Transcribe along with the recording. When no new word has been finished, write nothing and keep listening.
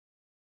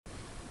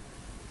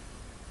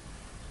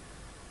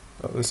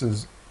This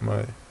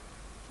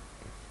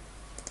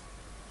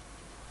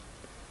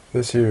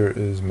here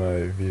is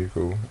my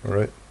vehicle,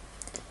 alright?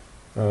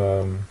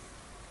 Now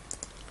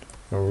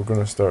we're going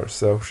to start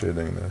cell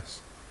shading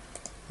this.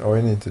 All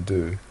I need to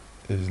do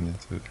is new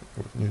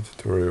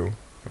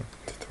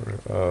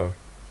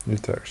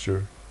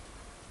texture,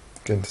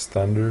 get into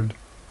standard,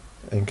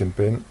 ink and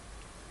paint.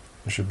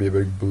 There should be a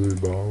big blue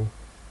ball.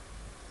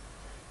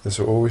 This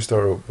will always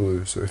start out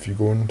blue, so if you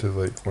go into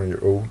like one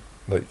of your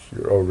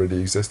your already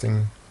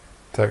existing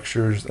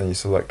textures and you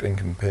select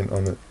ink and paint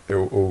on it, it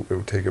will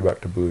take it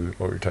back to blue,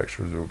 all your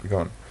textures will be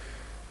gone.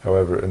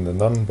 However, in the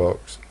none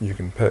box, you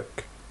can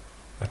pick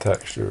a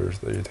texture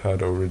that you'd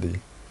had already.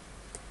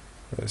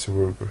 Right, so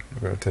we're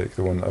going to take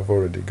the one that I've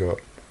already got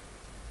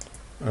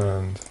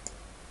and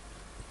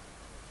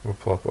we'll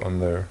plop it on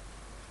there.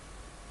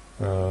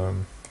 Go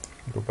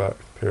back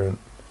to parent.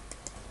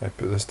 I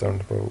put this down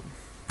to about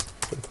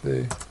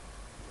 50.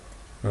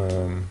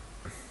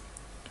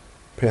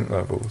 Paint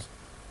levels.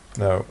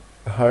 Now,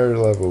 the higher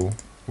level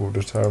will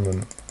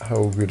determine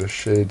how good a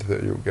shade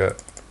that you'll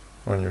get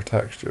on your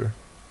texture.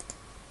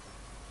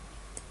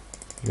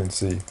 You can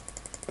see,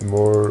 the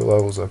more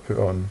levels I put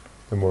on,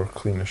 the more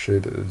clean a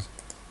shade it is.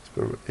 It's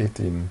about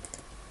 18.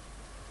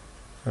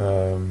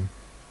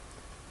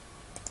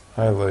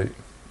 Highlight,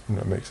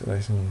 it makes it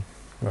nice and,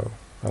 well,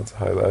 that's a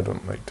highlight. I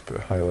don't like to put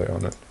a highlight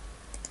on it.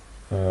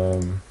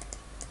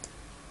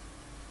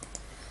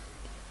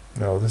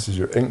 Now this is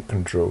your ink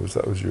controls,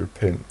 that was your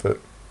paint bit.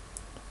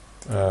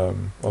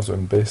 Also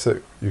in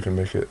basic you can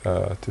make it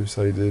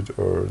two-sided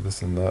or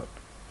this and that.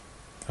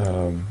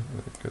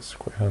 It's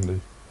quite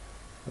handy.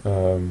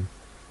 Now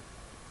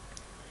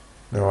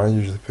I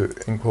usually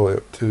put ink quality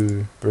up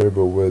to,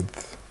 variable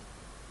width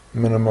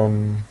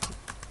minimum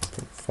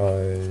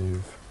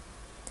 0.5,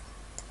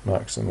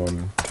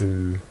 maximum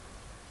 2,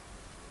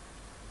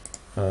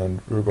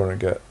 and we're going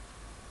to get,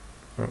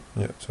 we're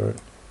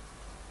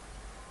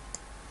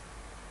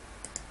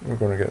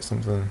going to get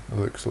something that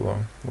looks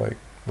along like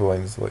the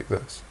lines like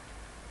this.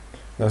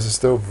 Now this is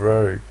still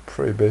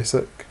pretty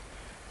basic,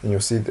 and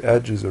you'll see the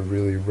edges are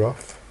really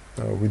rough.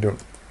 We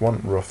don't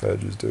want rough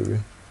edges, do we?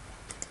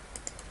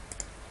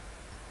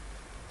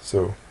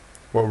 So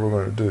what we're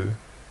going to do,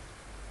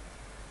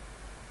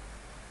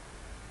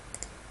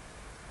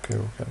 okay,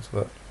 we'll cancel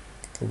that.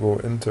 We'll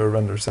go into our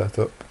render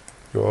setup,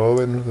 go all the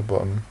way into the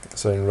bottom,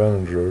 assign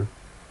renderer,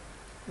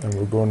 and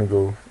we're going to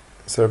go,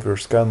 instead of our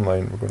scan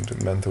line, we're going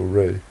to mental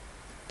ray.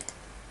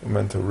 What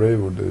mental ray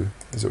will do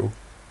is it will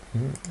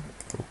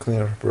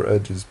clean up our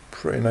edges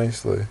pretty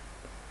nicely.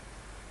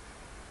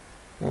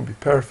 Won't be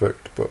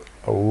perfect, but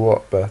a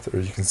lot better.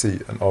 As you can see,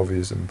 an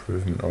obvious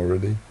improvement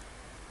already.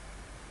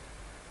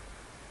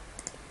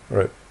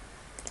 Right,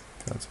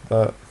 that's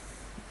that.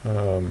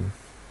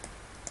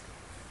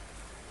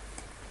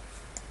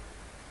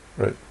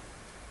 Right,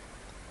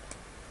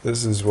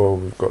 this is what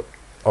we've got.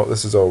 Oh,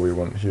 this is all we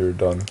want here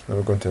done. Now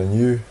we're going to a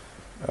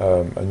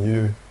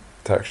new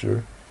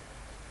texture.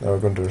 Now we're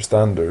going to our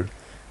standard,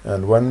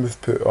 and when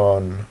we've put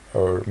on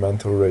our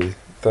mental ray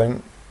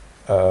thing,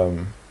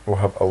 we'll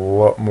have a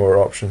lot more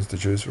options to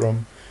choose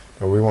from.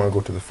 Now we want to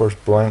go to the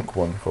first blank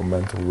one called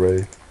mental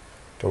ray,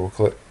 double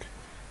click,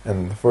 and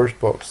in the first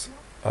box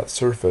at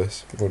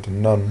surface we go to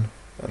none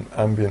and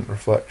ambient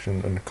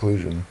reflection and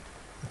occlusion,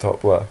 the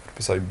top left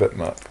beside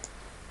bitmap.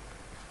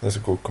 This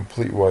will go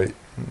complete white,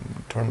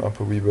 turn it up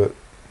a wee bit,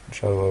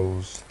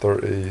 shadows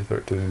 30,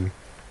 32,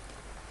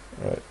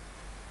 right.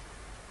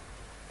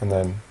 And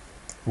then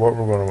what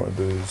we're going to want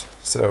to do is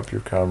set up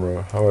your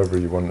camera however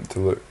you want it to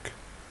look.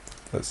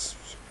 This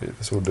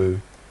will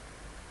do.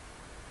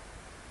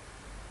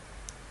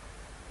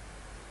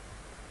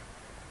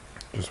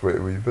 Just wait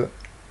a wee bit.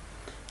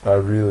 I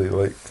really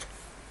like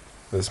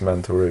this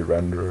mental ray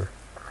renderer.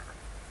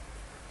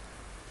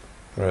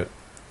 Right.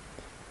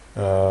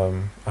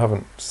 I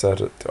haven't set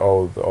it to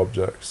all of the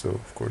objects, so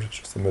of course it's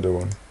just the middle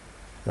one.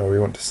 Now we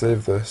want to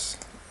save this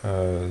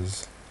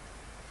as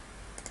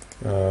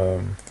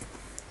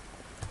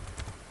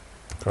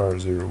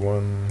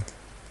car01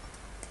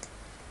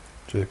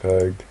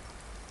 JPEG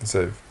and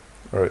save.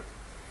 Alright,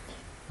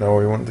 now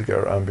we want to get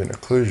our ambient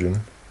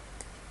occlusion.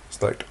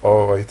 Select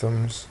all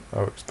items. I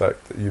would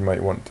expect that you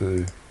might want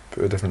to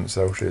put a different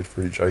cell shade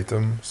for each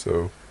item,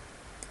 so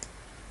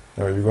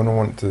now you're going to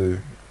want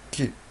to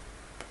keep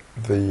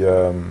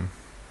the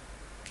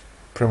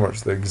pretty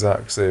much the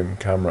exact same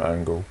camera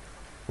angle,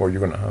 or you're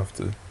going to have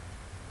to.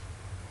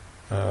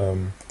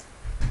 I'm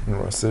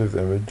going to save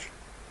the image.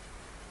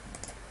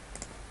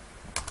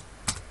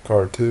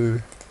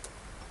 Car2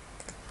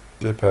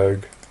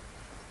 JPEG,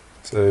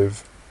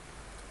 save.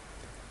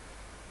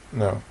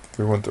 Now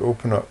we want to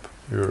open up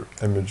your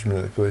image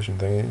manipulation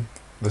thingy.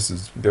 This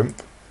is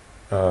GIMP.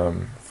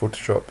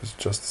 Photoshop is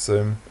just the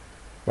same.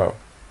 Well,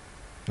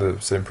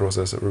 the same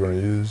process that we're going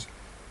to use.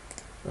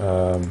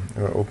 I'm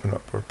going to open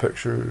up our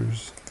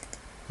pictures,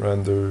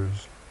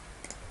 renders.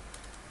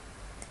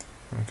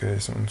 Okay,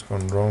 something's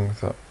gone wrong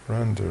with that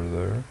render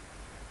there.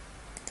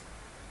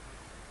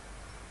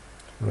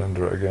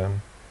 Render it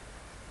again.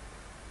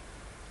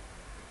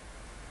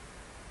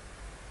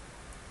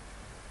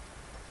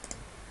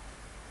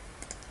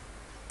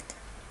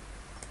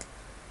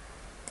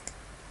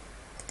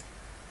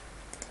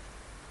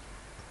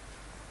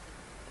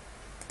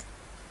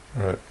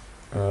 Right.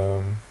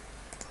 I'll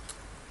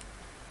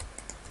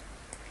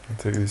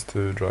take these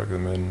two, drag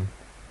them in.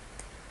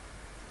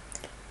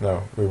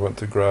 Now we want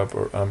to grab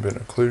our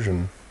ambient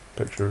occlusion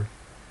picture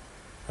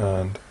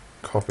and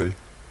copy,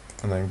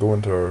 and then go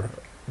into our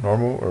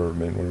normal or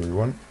main one we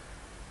want,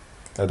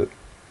 edit,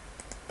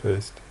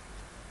 paste,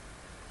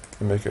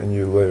 and make it a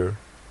new layer.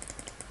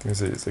 You can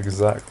see it's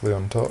exactly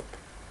on top.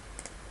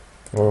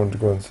 What I want to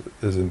go into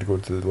is to go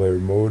to the layer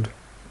mode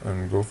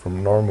and go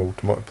from normal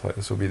to multiply.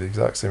 This will be the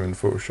exact same in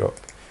Photoshop.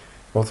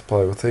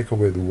 Multiply will take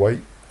away the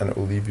white and it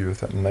will leave you with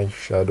that nice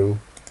shadow.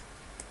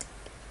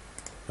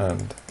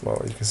 And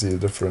well, you can see the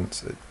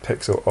difference. It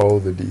picks out all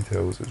the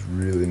details. It's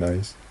really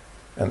nice,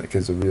 and it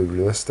gives a real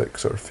realistic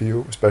sort of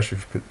feel, especially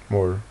if you put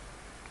more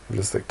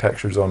realistic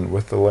textures on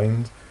with the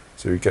lines.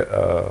 So you get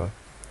a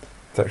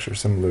texture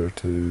similar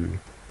to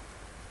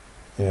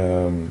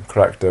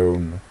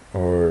Crackdown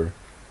or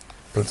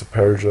Prince of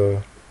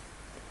Persia.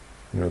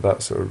 You know,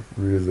 that's sort of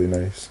really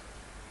nice.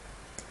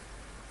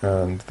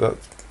 And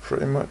that's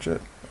pretty much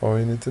it. All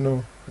you need to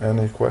know.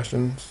 Any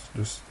questions,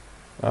 just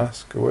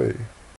ask away.